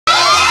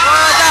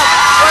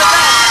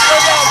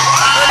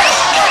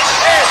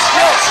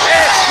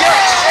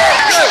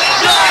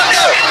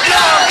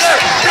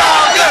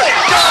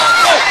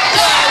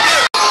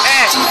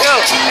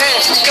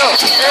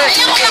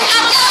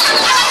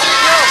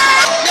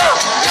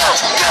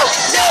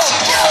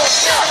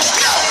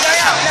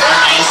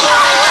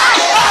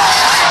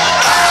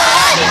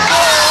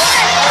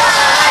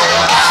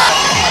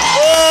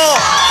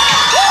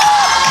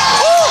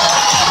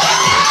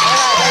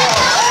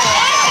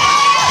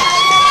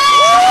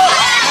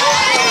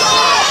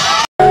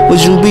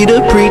Would you be the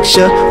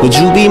preacher? Would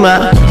you be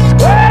my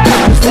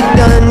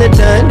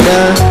dun-dun-dun-dun?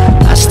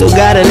 I still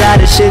got a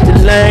lot of shit to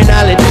learn,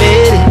 I'll admit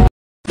it.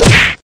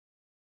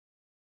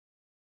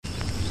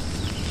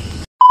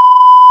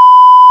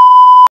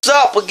 What's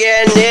up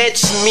again?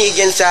 It's me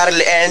again,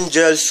 Cyril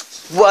Angels.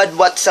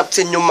 What's up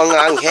sa inyong mga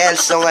anghel?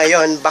 So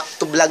ngayon, back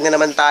to vlog na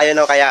naman tayo,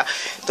 no? Kaya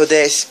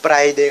today is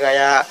Friday,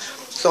 kaya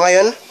so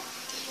ngayon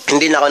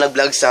hindi na ako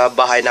nag-vlog sa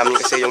bahay namin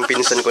kasi yung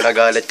pinsan ko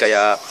nagalit,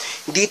 kaya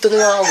dito na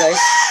lang ako, guys.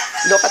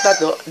 Look at that,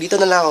 no? Dito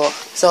na lang ako.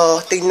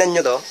 So tingnan nyo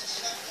to.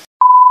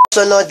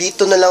 So no,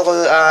 dito na lang ako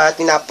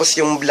tinapos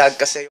yung vlog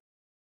kasi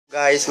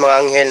guys,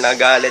 mga anghel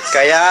nagalit,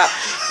 kaya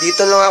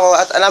dito lang ako.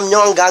 At alam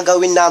nyo, ang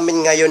gagawin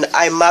namin ngayon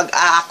ay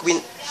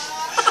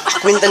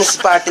acquaintance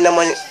party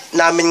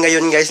namin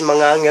ngayon, guys,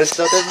 mga anghel.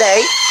 So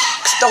today,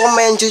 gusto ko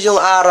ma-enjoy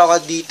yung araw ko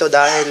dito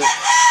dahil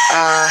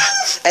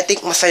I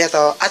think masaya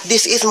to. At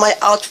this is my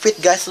outfit,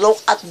 guys. Look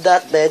at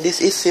that, man.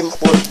 This is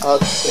simple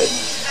outfit.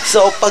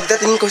 So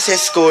pagdating ko sa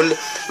school,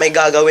 may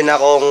gagawin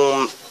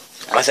akong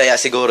masaya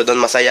siguro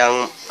doon,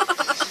 masayang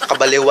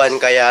kabaliwan,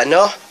 kaya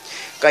no?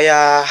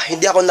 Kaya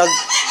hindi ako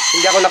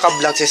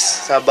naka-vlog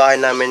sa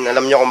bahay namin.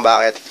 Alam niyo kung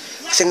bakit?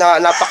 Kasi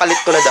napakalit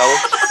ko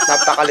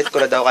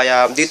na daw,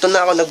 kaya dito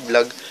na ako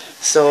nag-vlog.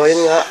 So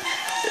yun nga,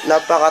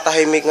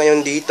 napakatahimik ngayon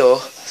dito.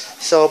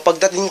 So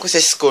pagdating ko sa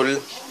school,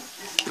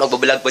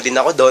 magbablog pa din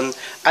ako doon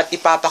at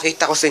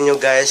ipapakita ko sa inyo,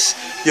 guys,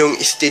 yung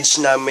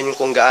stage namin,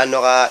 kung gaano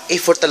ka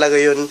effort talaga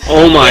yun.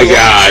 Oh my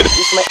God!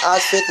 This is my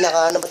outfit,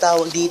 ano ba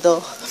tawag dito?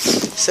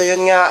 So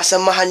yun nga,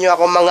 samahan nyo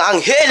ako, mga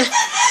anghel!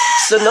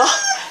 So no,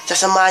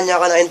 sasamahan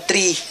nyo ako na in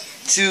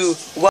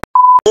 3, 2, 1.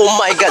 Oh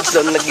my God,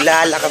 so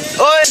naglalakad.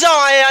 Oh, so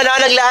ngayon,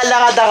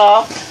 naglalakad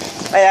ako.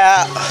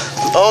 Kaya,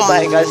 oh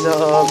my God,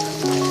 so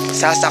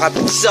sasakap.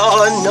 So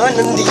no,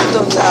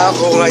 nandito na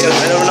ako ngayon.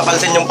 Ano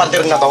napansin yung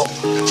pattern na to?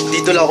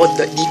 Dito lang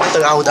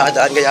ako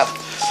dadaan, kaya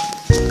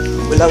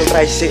walang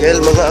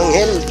tricycle, mga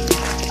anghel.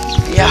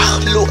 Yeah,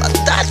 look at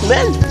that,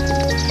 man.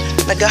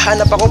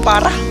 Naghahanap ako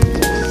para.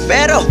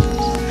 Pero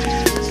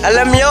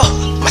alam nyo,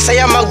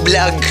 masaya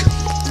mag-vlog.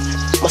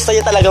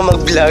 Masaya talaga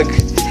mag-vlog.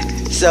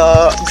 So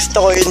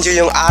gusto ko enjoy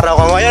yung araw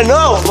ko ngayon.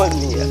 No,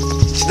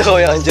 gusto ko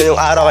enjoy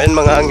yung araw ko ngayon,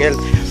 mga anghel.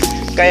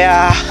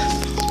 Kaya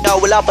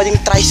wala pa ding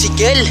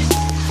tricycle.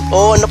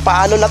 Oh,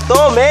 paano na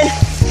to, man?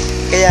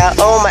 Kaya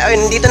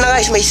nandito na,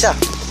 guys, may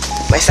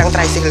isang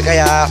tricycle,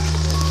 kaya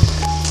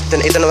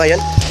ito na ba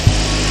yun?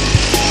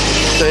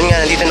 So yun nga,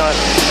 nandito na.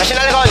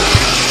 National call!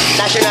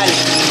 National!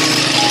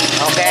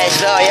 Okay,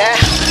 so yeah,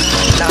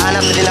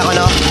 nakahanap na din ako,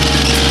 no?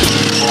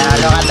 Yeah,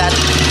 look at that.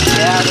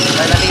 Yeah,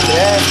 natin,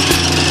 yeah.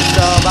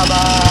 So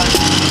bye-bye.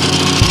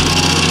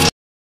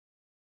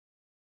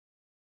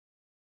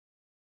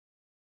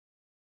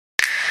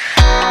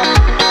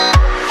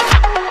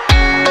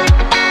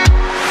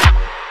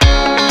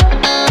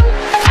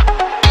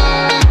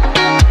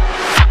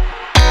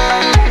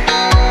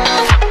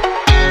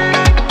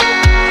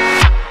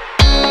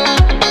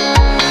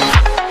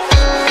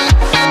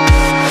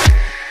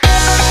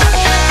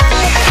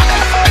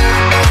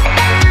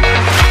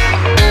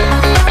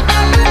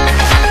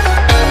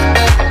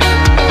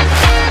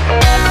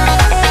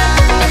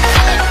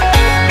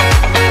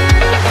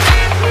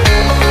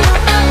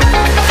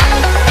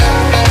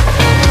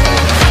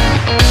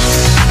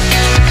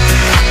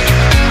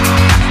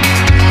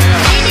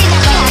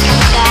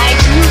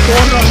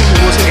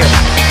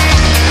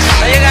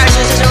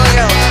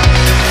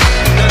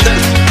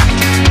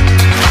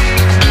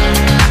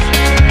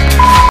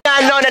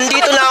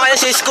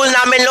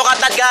 Look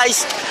at that,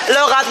 guys.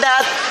 Look at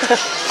that.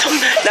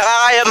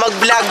 Nakakaya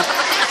mag-vlog.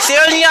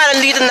 Cyril nga,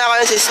 nandito na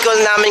ako sa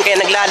school namin, kaya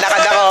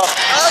naglalakad ako.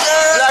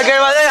 Vlogger,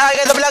 hi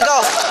ka sa vlog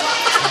ko.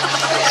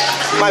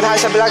 Ma'am, hi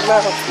sa vlog,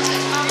 ma'am.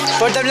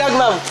 For the vlog,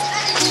 ma'am.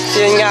 So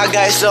yun nga,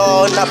 guys,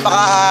 so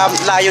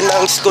napaka-layo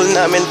ng school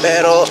namin,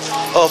 pero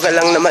okay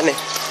lang naman eh.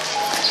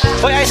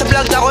 Hoy, hi sa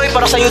vlog na ako eh,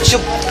 para sa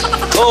YouTube.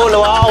 Oh,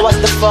 wow, what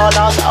the fuck,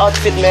 that was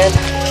outfit, man.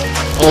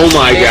 Oh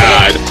my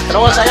God.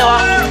 Ano ko sa'yo,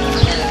 ha?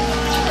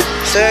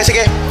 So,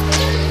 sige.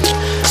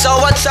 So,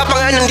 what's up,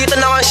 mga nandito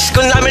na ako sa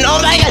school namin. Oh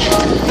my God!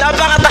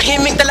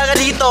 Napakatahimik talaga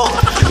dito.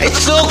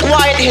 It's so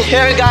quiet in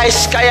here,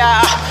 guys.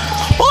 Kaya,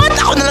 what?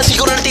 Ako na lang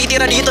siguro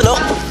natitira dito, no?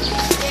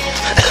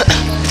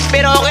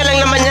 Pero okay lang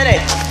naman yan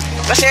eh.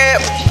 Kasi,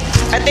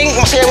 I think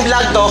masayang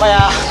vlog to,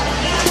 kaya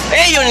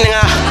yun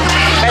nga.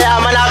 Kaya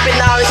malapit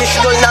na kami sa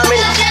school namin.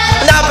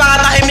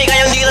 Napakatahimik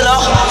ngayon dito, no?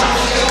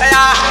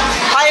 Kaya,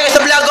 kaya sa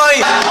vlog, oy!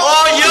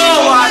 Oh,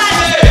 you!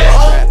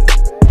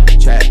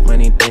 Trap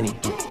money, penny.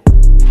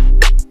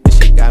 This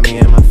shit got me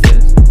in my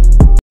feelings. I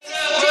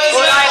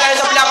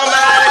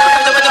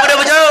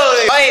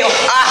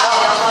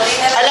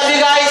love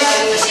you guys.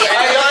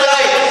 I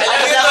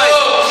love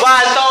you.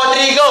 1, 2,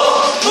 3, go.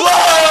 Whoa!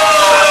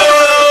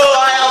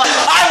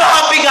 I'm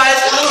happy, guys.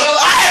 I'm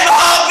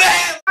happy.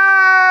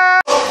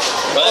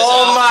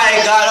 Oh my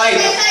God. Ay,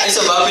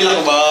 sa babi lang.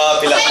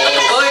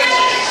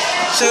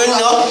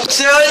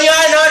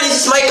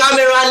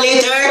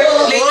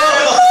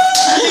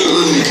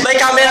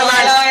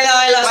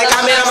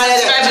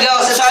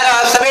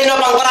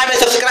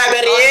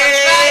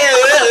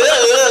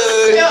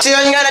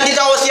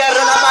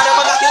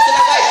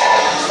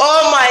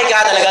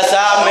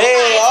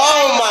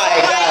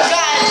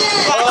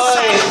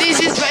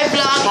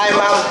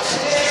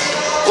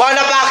 Wow,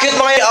 napaka-cute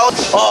mga yun.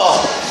 Oh,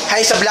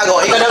 hi sa vlog,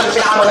 oh. Ikaw na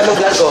pinakamagandang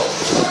vlog, oh.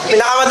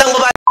 Pinakamagandang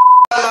babae.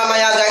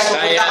 Mamaya guys,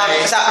 pupunta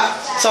kami.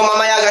 So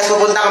mamaya guys,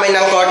 pupunta kami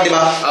ng court, di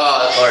ba?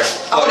 Oo, court.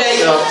 Ako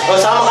din, no? So,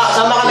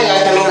 sama kami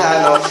guys, kaming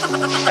lahat, no?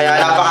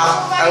 Kaya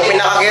ang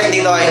pinaka-cute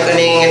dito ay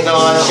tuning ito,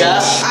 ano? Siya?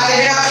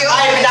 Pinaka-cute!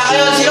 Ay,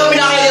 pinaka-cute! Sino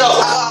pinaka-cute dito?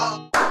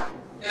 Ako!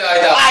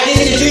 Ito. Ay,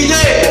 this is GD!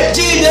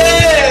 GD!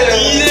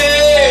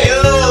 Yo!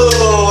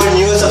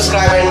 New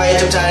subscriber in my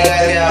YouTube channel,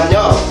 guys. Kaya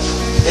nyo.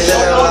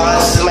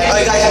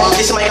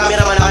 This is my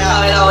cameraman na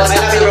kaya. I love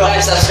you, bro.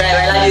 Subscribe.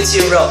 I love you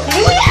too, bro.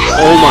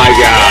 Oh my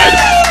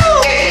god.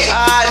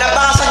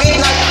 Napakasakit.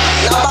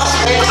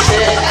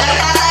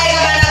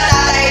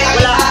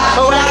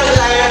 Wala ka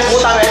dyan.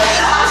 Puta, man. Oh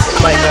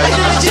my god.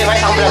 Sige, may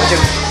isang vlog, Jim.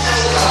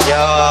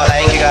 Yo,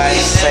 thank you,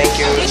 guys. Thank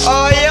you.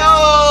 Oh, yo!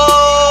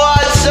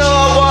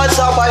 What's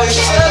up? Hey,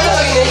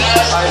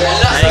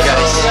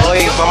 guys.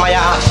 Uy,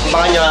 mamaya.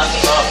 Bangan nyo, ha.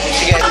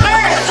 Sige.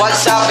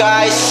 What's up,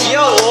 guys?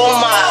 Yo, oh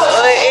my.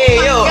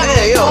 Yo.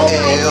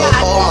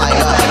 Oh my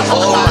god.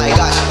 Oh my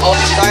gosh. So,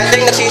 I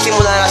think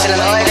nagsisimula na sila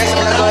na. Okay, guys,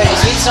 vlog ko eh.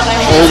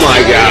 Oh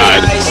my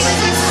god.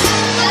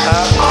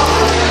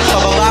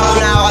 Pababa ko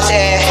na ako kasi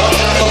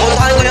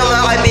pupuntahan ko yung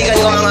mga kaibigan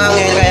ko mga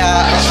angel kaya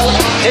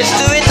let's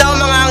do it now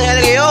mga angel.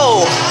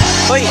 Yo!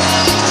 Hoy!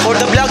 For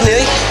the vlog niyo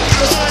eh.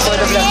 For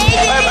the vlog.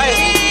 Ay!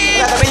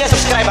 Sabi niya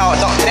subscribe ako.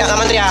 So,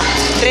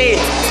 3,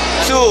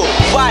 2, 1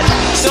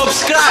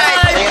 subscribe!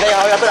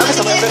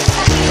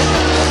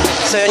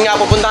 So yun nga,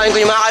 pupuntahan ko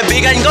yung mga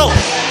kaibigan ko.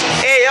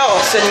 Yo!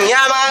 So yun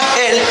nga mga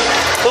angel,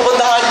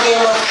 pupuntahan ko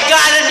yung mga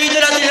kaibigan dito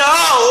natin na.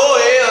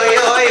 Oy!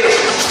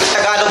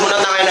 Tagalog muna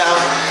tayo na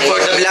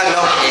for the vlog, no?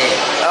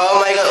 Oh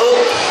my god.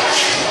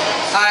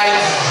 Hi.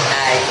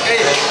 Hey.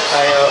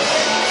 Ayo.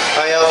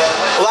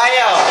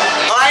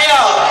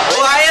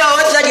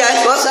 What's that,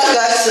 guys? What's that,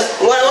 guys?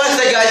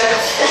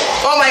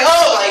 Oh my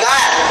god.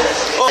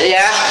 Oh,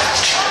 yeah.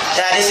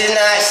 This is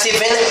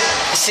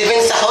Steven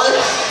Sahol.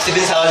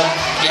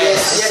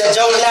 Yes. Yeah, the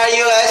John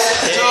Hilario, guys.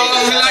 John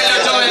Hilario.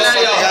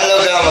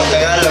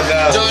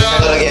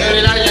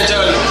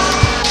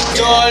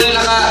 John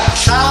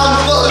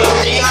naka-sample.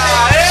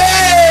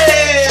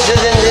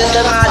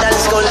 Yung mga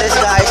dance contest,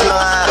 guys,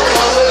 mga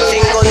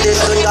sing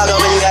contest, doon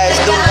gagawin, guys.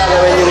 Doon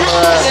gagawin yung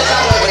mga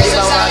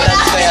ibang mga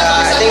dance.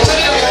 Kaya, I think,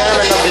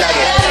 naman mag-vlog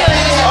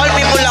eh. All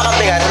people lock up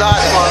me, guys.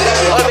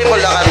 All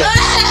people lock up me.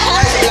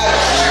 Guys, vlog.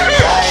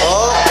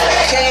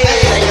 Okay.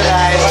 Thank you,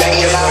 guys. Thank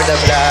you for the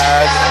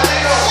vlog.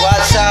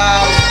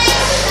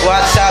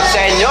 What's up sa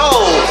inyo?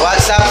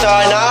 What's up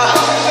sa ano?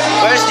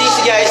 Where's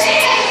DC, guys?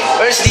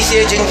 Where's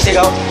DC agent?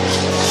 Sigaw.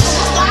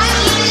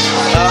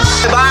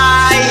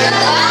 Bye!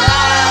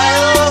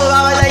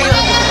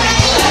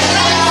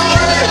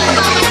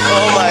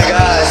 Oh my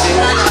gosh.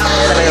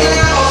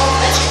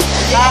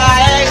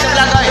 Hi, sa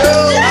vlog ko.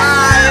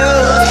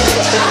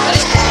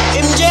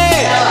 MJ!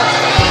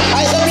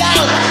 Hi sa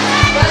vlog!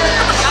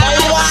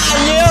 Aywan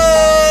nyo!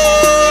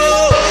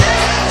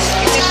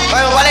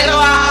 Ay, mabalik na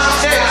ba?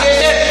 Sir!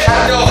 Okay,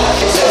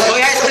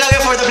 hi sa vlog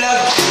for the vlog.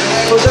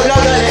 For the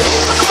vlog, guys.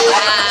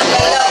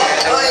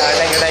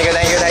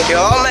 Thank you.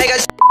 Oh my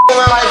gosh.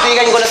 Mga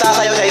kaibigan ko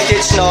nasasayaw sa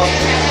stage, no?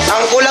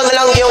 Ang kulang na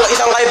lang yung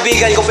isang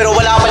kaibigan ko pero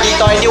wala pa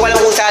dito. Hindi ko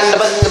alam kung saan.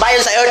 Nabayan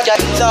sa earth,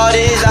 guys. So,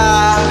 this is,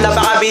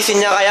 napaka-busy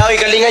niya. Kaya,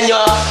 galingan nyo.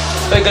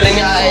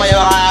 Galingan ko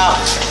kayo.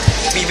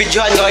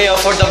 Bibidyohan ko kayo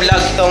for the vlog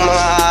itong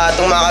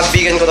mga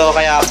kaibigan ko to.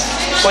 Kaya,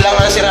 kulang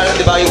na si Ralph,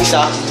 di ba, yung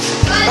isa?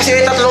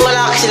 Kasi tatlong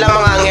lalaki sila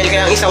mga angel.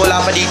 Kaya ang isa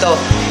wala pa dito.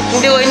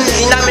 Hindi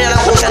namin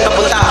alam kung saan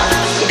papunta.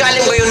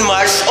 Galing ko yun,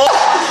 Mars. Oh!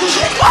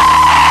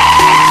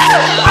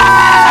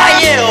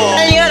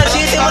 Ayun nga,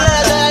 nagsisimula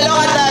na sa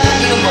Lokatan.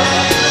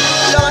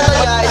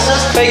 Guys.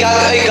 Ay,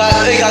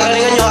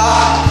 gagalingan nyo,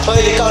 ha? Hoy,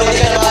 ikaw ready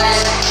ka na ba?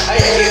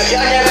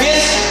 Yan,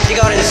 Vince.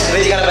 Ikaw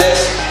ready ka na ba,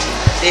 Vince?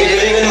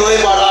 Galingan mo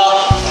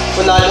para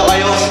manalo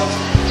kayo.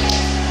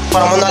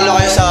 Para manalo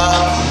kayo sa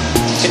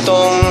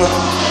itong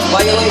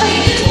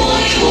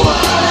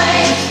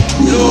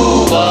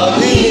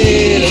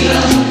Lupamil.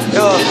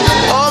 Yo.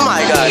 Oh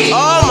my god.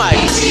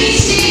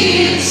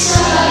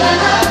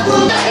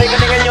 Ay,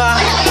 galingan nyo,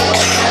 ha?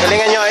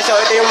 So,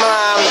 ito yung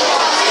mga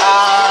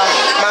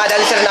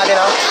dancer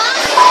natin, no?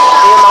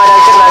 Ito yung mga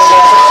dancer natin.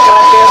 Kaya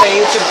subscribe kayo sa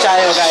YouTube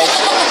channel,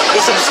 guys.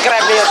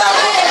 I-subscribe nyo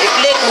tapos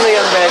i-click mo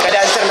yung bell.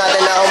 Ka-dancer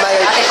natin na, oh my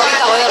god.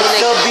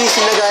 So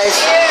busy na, guys.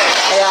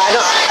 Kaya,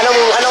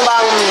 ano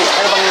bang,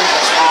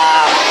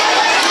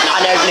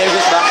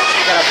 naka-nervous ba?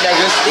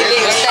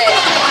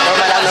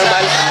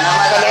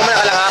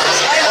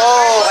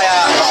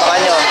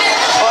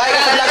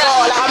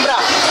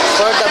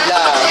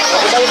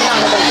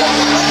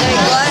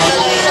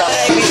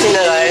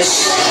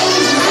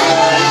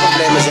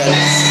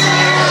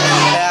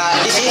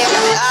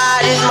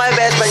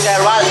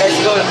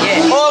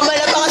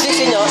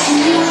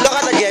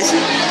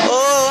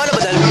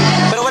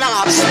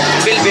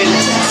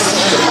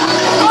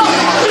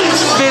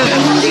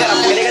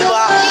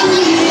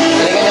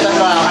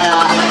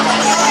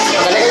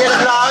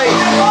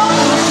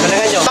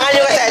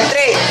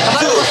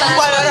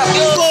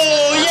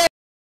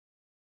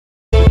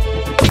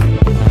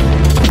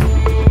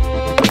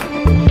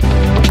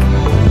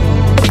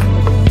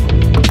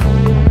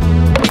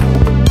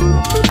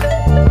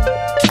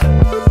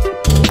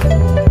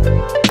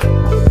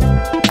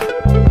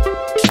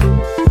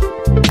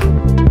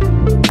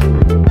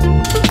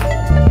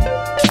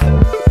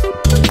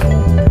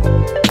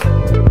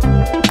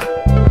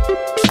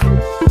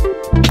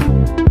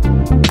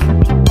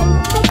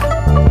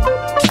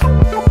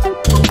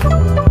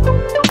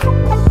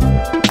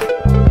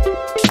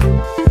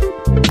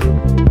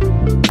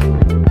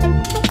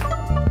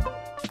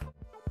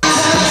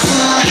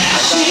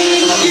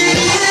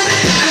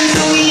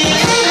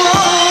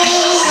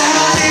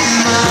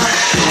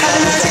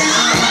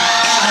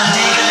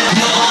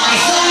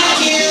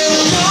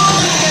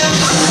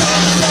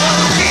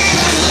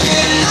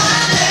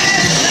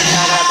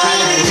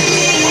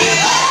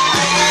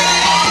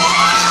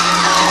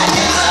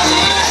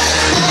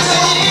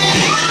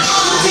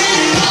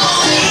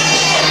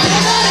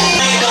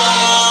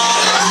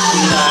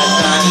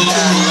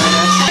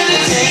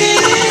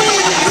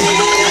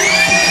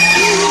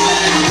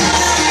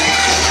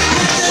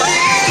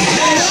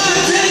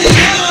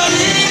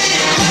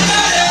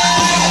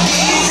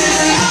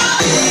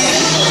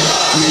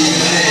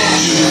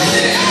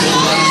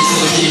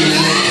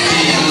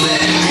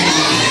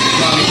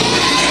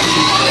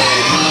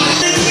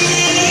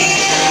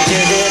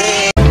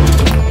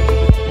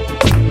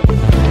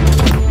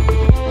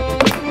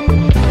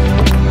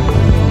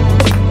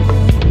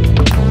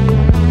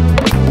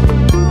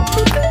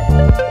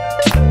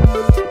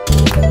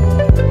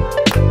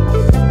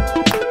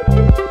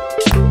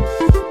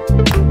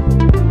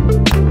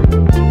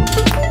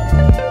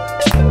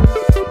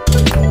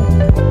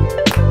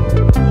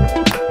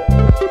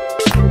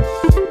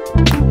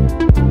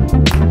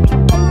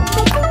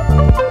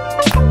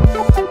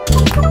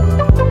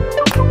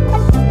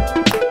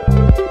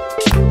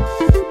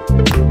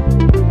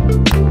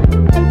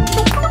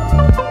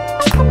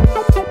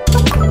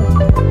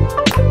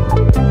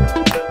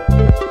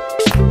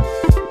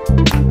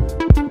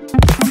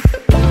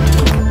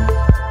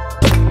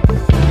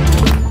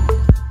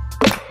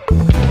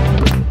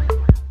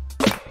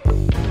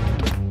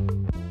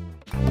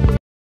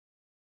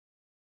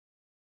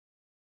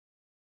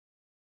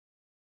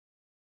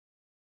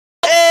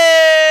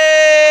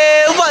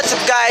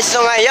 guys,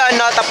 so ngayon,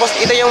 no, tapos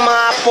ito yung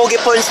mga pogi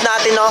pawns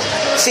natin, no.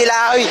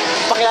 Sila, uy,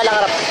 pakilala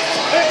ka rap.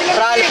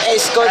 Ralph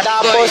Esco,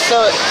 tapos,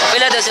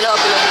 Pila daw sila,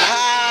 pila.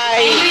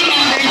 hi!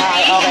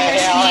 Hi,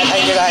 okay,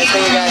 thank you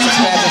guys,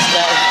 subscribe.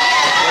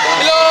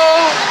 Hello!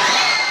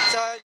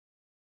 So,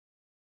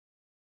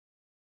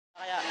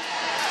 kaya,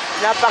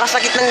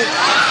 napakasakit ng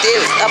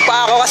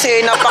pa ako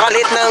kasi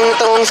napakaliit ng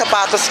tong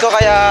sapatos ko,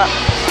 kaya,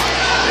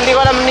 hindi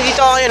ko alam,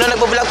 dito ako ngayon, no,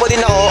 nagbablog po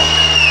din ako.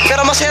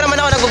 Pero masaya naman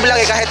ako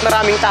nagbablog kahit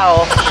maraming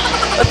tao.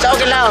 At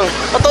okay lang,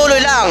 patuloy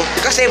lang.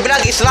 Kasi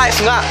vlog is life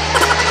nga.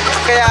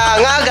 Kaya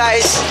nga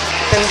guys,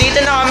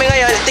 nandito na kami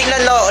ngayon.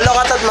 Tingnan, look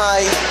at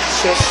my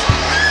shoes.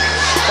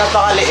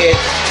 Napakaliit.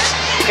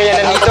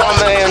 Kaya nandito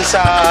kami ngayon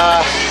sa...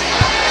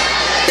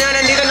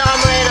 Kaya nandito na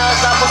kami ngayon.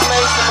 Tapos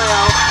may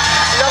sumayaw.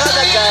 Look at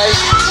that guys.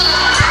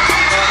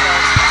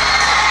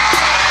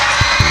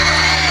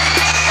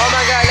 Oh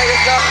my god, let's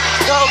go.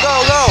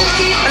 Go.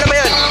 Ano ba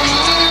yun?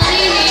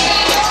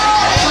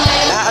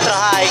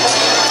 Hi.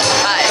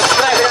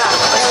 Subscribe na.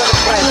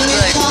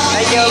 Subscribe.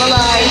 Thank you.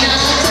 Bye-bye.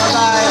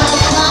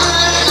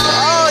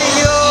 Oh,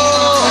 yo.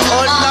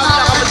 All top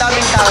na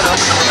kamadaming tao, no?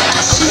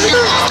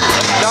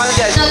 Look at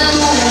guys.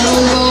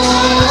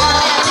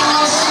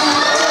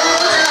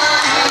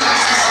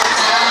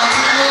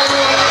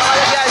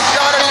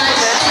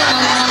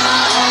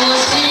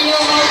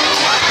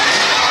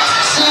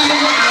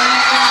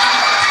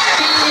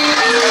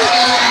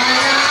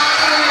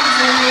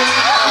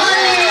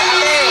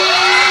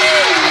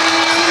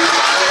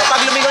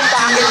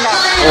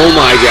 Oh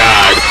my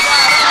god.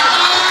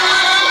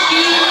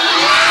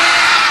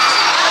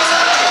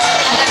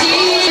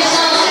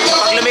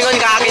 Pag lumingon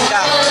ka, akin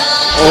ka.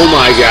 Oh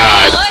my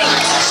god.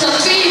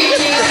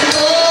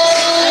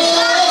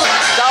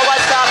 So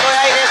what's up?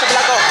 Kuya, kayo sa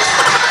vlog ko.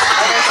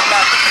 Kayo sa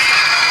vlog.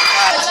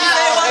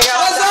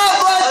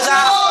 What's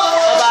up?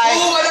 Bye-bye.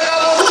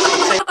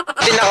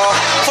 Din ako.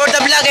 For the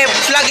vlog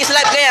vlog is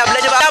live kaya.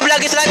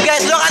 Vlog is live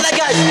guys. Look at that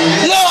guys.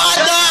 Look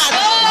at that.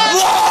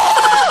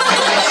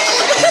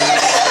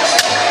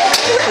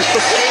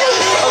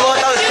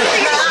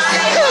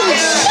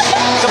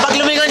 Kapag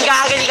lumingon ka,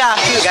 akin ka.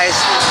 Guys,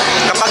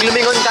 kapag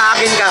lumingon ka,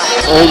 akin ka.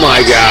 Oh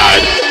my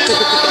god.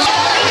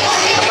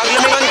 Kapag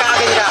lumingon ka,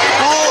 akin ka.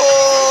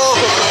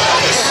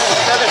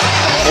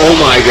 Oh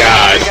my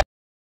god.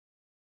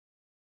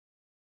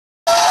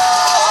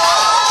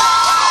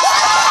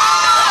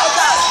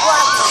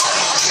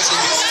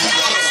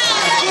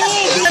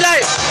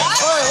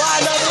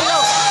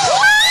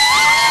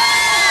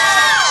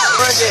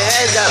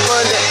 Hands up,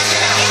 What's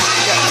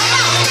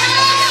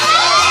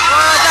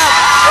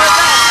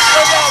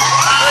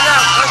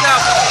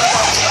up?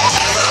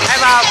 Hi,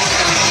 mom.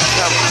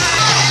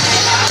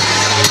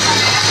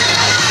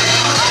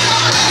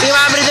 Sige,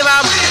 ma'am. Sige,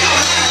 ma'am.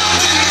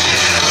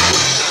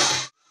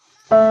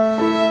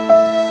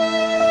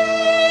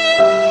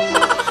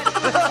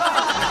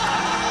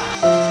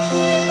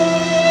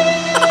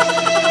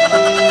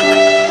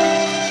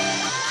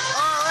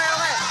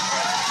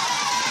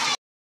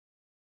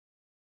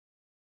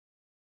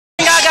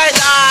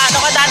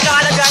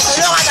 Guys,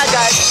 look at that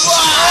guys.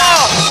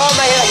 Wow! Oh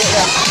my god.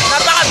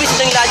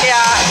 Napaka-busy ng lahat,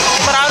 kaya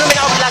marami namin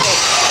ako vlog eh.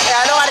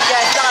 Kaya look at that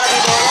guys, naka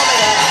dito. Oh my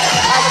god.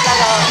 Abot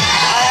lang ako.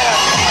 Ayan.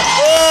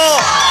 Oh!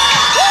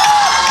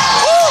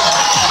 Woo!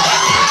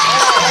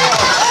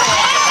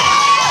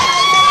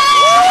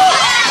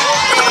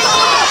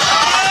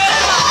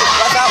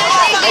 What's up?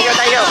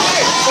 Thank you.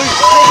 Uy,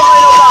 ano ba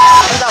kayo ba?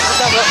 What's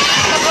up?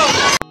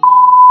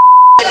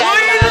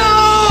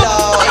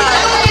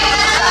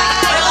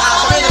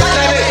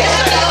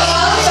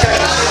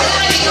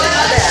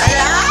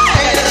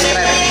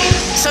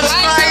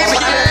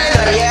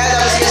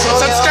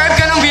 Subscribe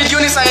ka ng video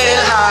ni Cyril,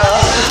 ha?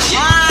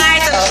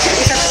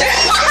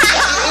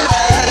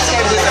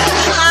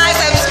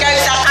 Subscribe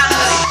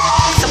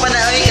sa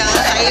panahon kang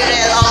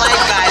cyril. Oh my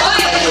god.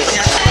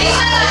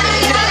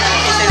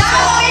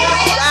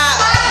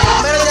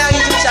 Meron na yung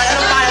YouTube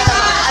channel.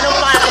 Anong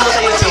pangalan mo sa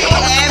YouTube?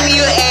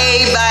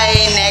 MUA by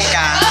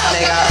Neka.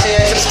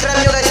 Subscribe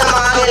nyo guys sa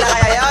mga nila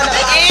kaya yun.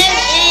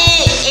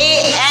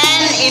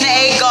 N-E-E-N in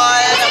a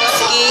goal tapos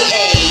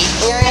E-A.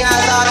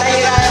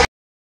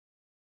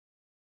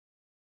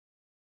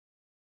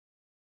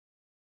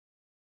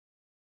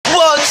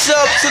 What's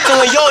up? So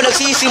ngayon,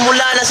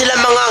 nagsisimula na sila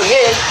mga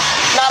ngel.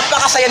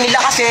 Napakasaya nila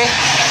kasi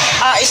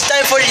it's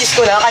time for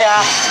disco na,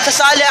 kaya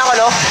sasali ako,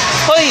 no?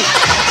 Hoy!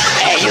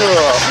 Hey you!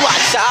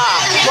 What's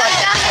up?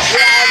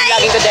 Yeah,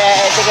 vlogging today.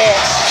 Sige.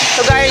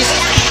 So guys,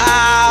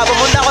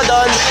 pupunta ako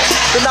doon.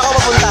 Doon ako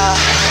pupunta.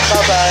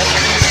 Bye-bye.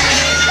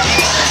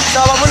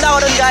 So, pupunta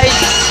ako doon guys.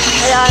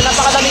 Kaya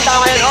napakadaming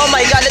tao ngayon. Oh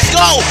my god, let's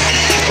go!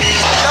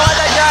 Look at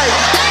that guys!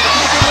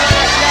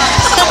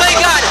 Oh my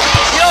god!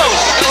 Yo,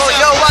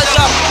 what's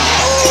up?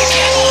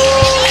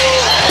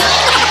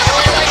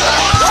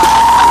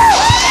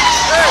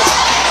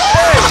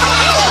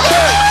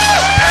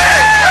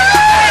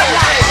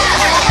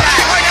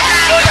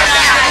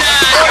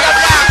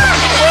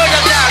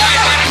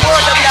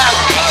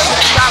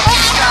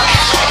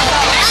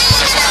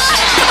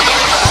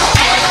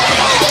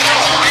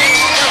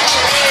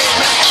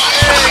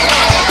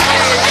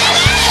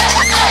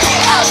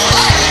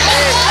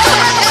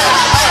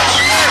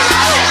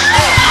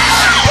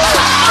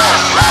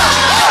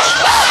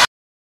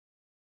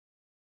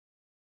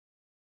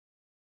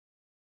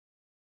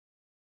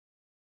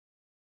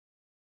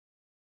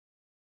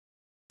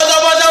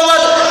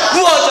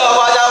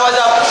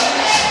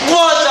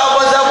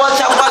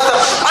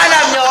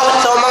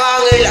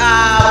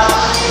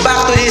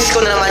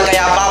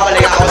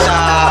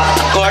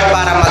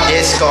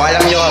 ko.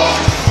 Alam nyo,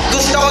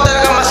 gusto ko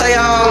talaga na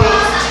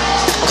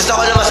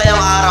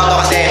masayang araw to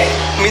kasi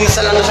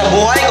minsan lang to sa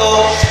buhay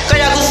ko.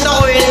 Kaya gusto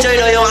ko enjoy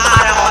no yung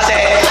araw ko kasi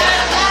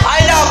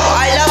I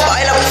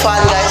love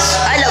fun guys.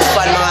 I love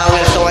fun mga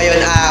angel. So ngayon,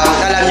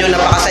 alam nyo,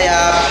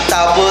 napakasaya.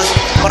 Tapos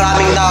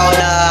maraming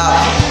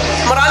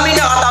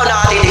nakatao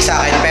nakatitig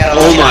sa akin. Pero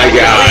oh my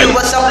God.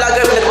 What's up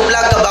vlogger?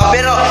 Nag-vlog ka ba?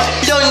 Pero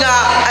yun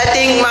nga, I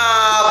think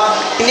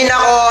hindi na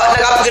ako,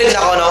 nag-upgrade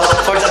na ako no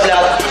for the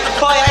vlog.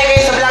 Hoy, ay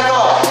kayo sa vlog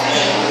ko.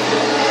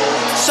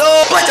 So,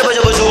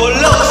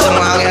 wala sa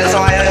mga angel. So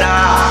ngayon na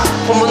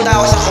pumunta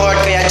ako sa court.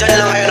 Kaya dyan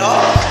lang kayo no?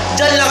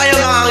 Dyan lang kayo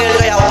mga angel.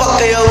 Kaya wag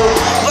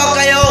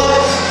kayo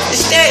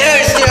stay here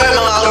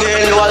mga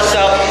angel. What's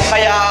up?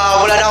 Kaya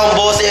wala na akong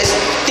boses.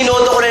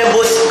 Tinoto ko na yung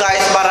boss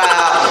guys para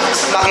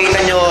makita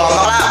nyo.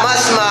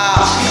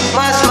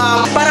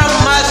 Para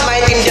mas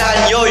maintindihan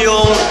nyo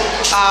yung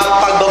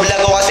pagbablog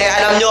ko kasi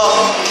alam nyo,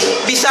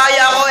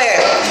 Bisaya ako eh.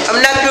 I'm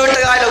not pure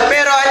Tagalog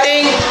pero I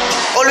think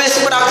always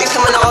practice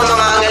naman ako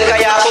mga angel.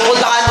 Kaya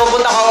pupunta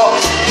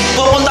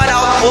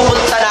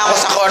na ako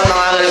sa court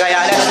mga angel. Kaya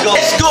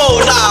let's go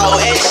now.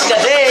 It's the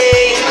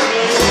day.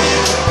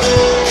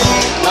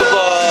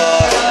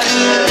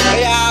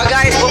 Kaya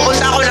guys,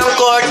 pupunta ako ng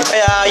court.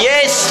 Kaya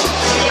yes,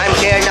 I'm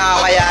here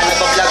na. Kaya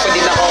nagpa-vlog ko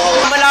din ako.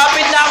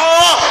 Malapit na ako.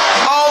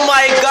 Oh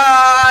my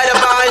God,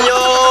 abangan nyo.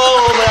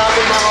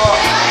 Malapit na ako.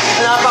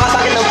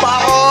 Napakasakit ng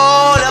pa ako.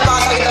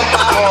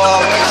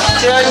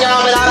 Sure nyo,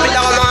 malapit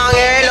ako mga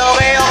angel.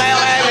 Okay,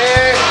 I'm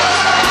here.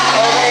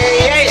 Okay,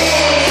 yes.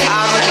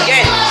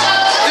 Again,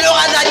 look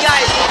at that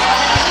guys.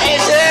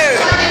 It's here.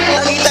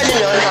 Nakita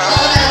nyo yun, ha?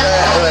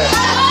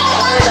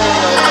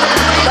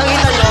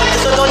 Nakita nyo,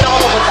 gusto doon ako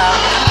pupunta.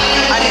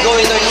 I'm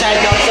going to inside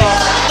now. So,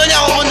 doon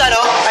ako pupunta,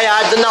 no?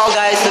 Kaya, doon ako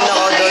guys. Doon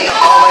ako.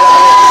 Oh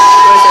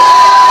my God.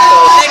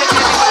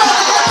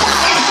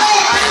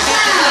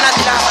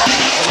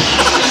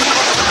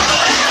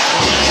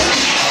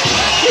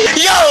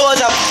 Yo,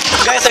 what's up?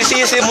 Guys,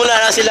 nagsisimula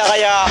na sila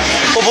kaya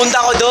pupunta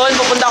ko doon.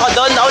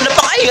 Oh,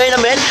 napakaingay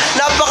naman.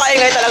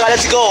 Napakaingay talaga.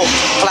 Let's go.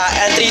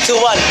 And 3, 2,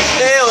 1.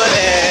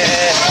 Leole.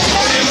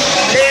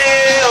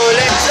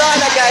 So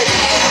na guys.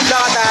 Look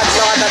at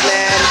that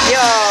man.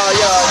 Yo.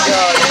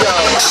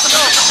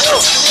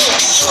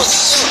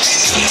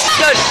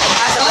 Good.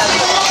 Asa lang.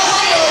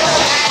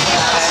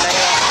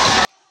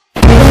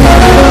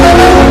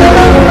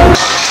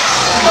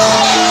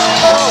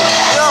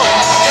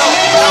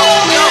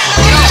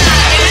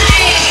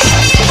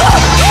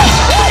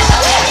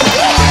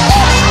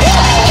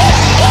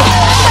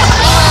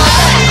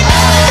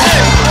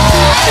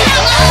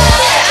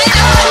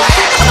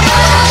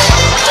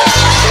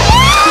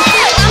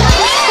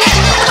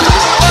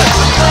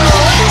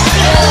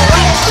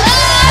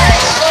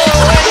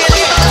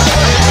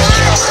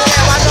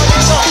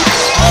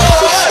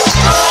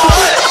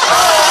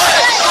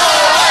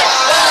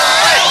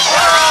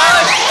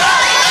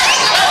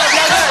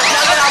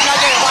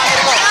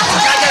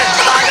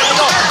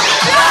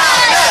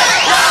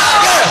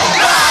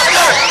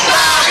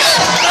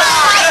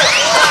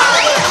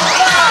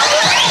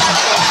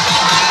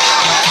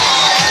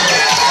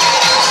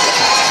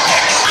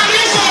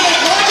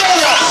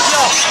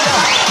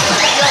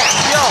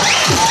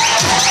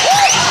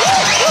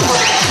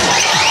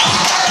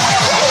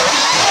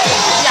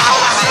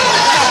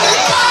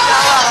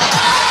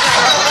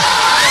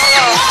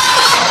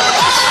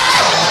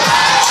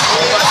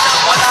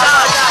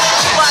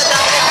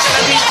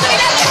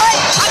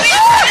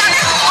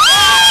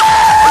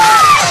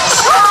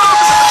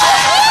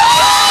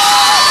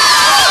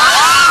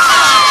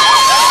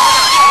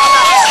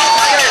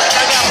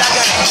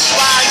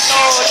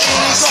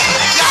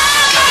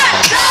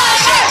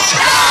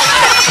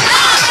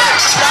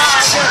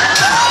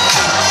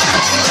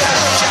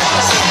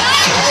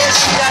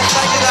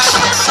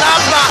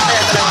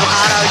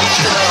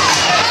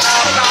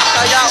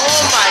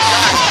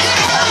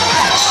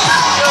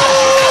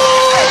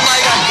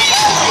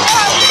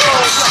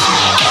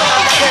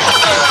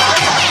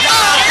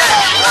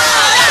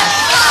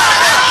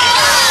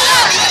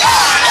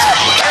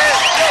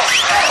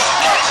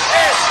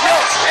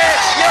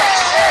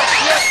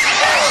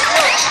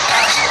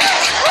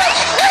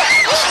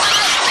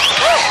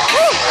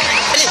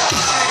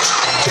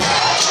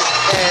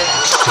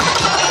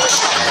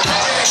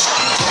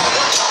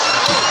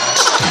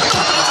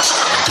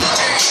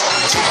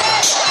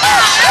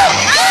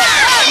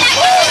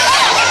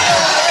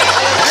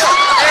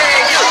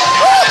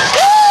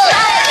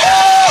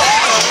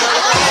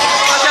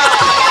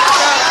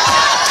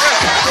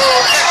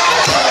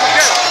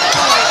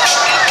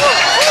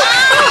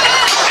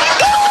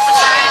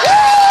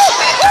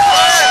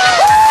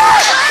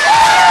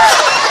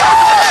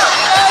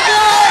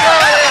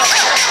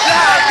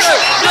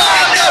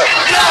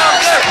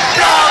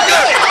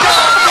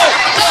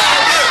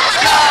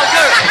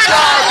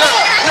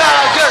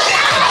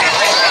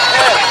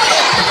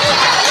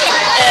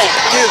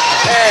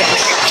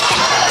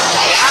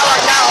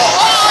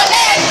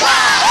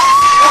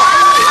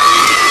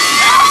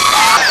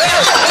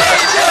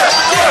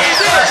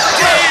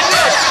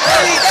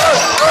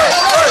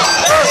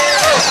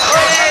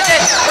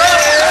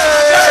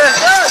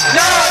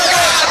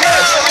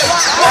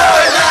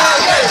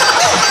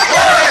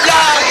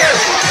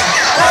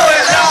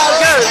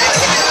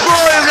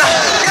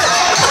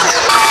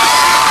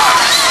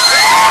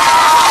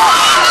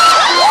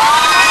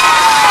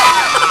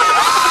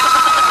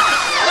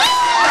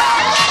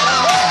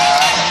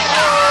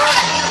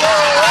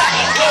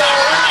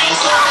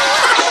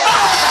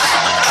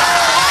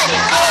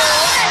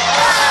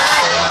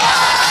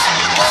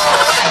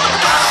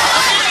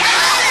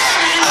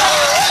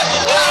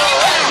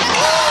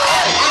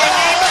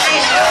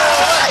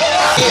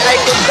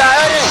 Talikod ka.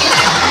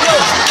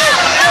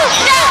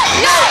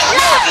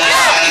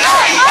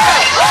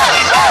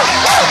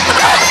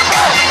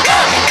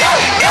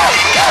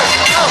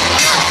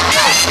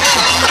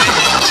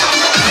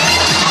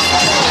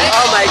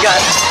 Oh my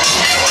God.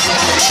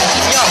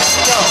 Yo.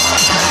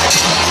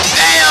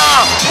 Hey yo!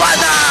 What's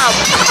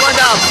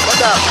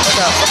up?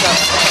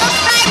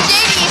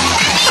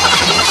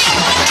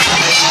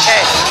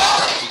 Hey.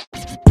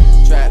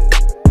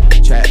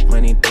 Trap,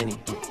 money,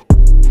 penny.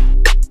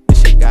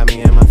 This shit got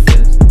me in my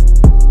feelings.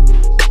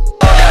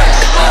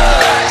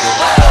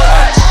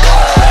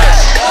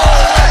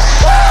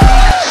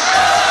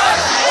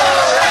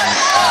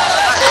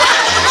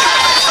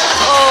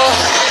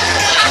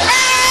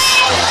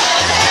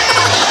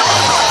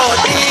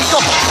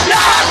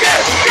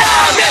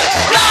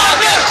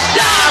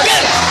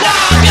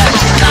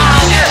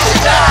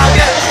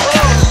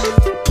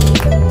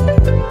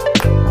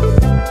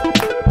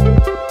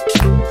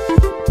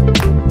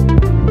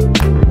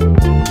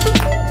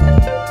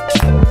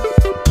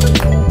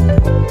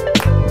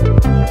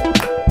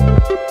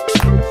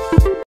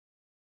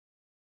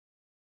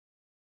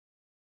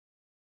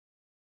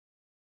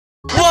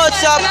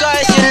 What's up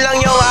guys? Yun lang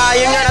yung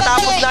nga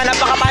natapos na,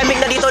 napakatahimik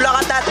na dito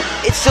lakat at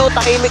it's so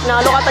tahimik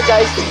na lakat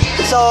guys.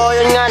 So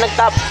yun nga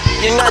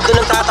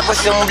doon nagtatapos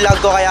yung vlog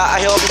ko, kaya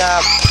I hope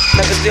na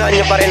nagustuhan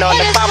nyo pa rin ako.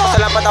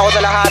 Nagpapasalamat ako sa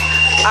lahat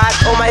at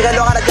oh my God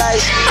lakat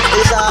guys,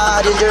 it's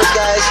dangerous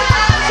guys.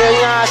 So yun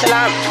nga,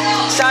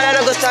 sana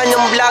nagustuhan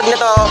yung vlog na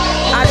to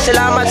at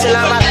salamat.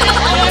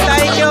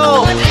 Thank you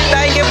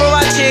for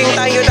watching.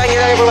 Thank you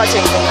for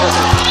watching.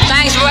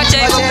 Thanks for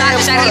watching.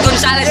 Cyril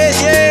Gonzalez.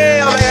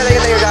 Yes, oh my God,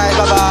 thank you guys.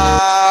 Bye-bye.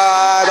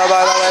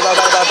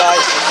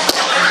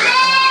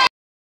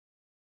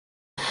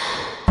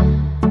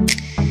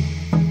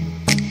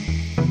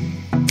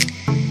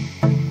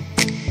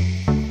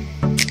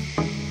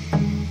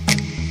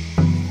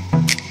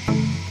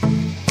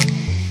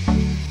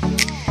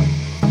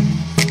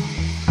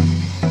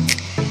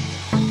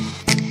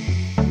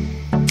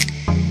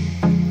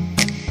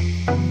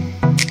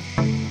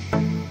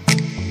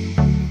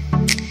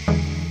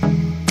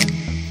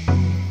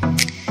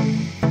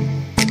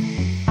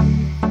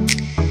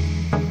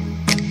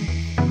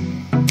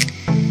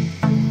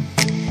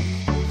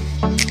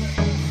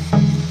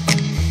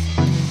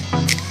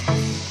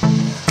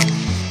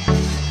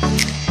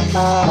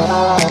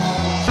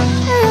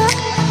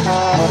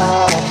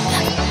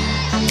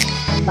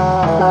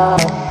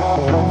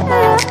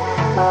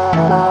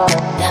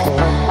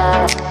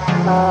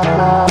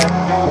 Bye.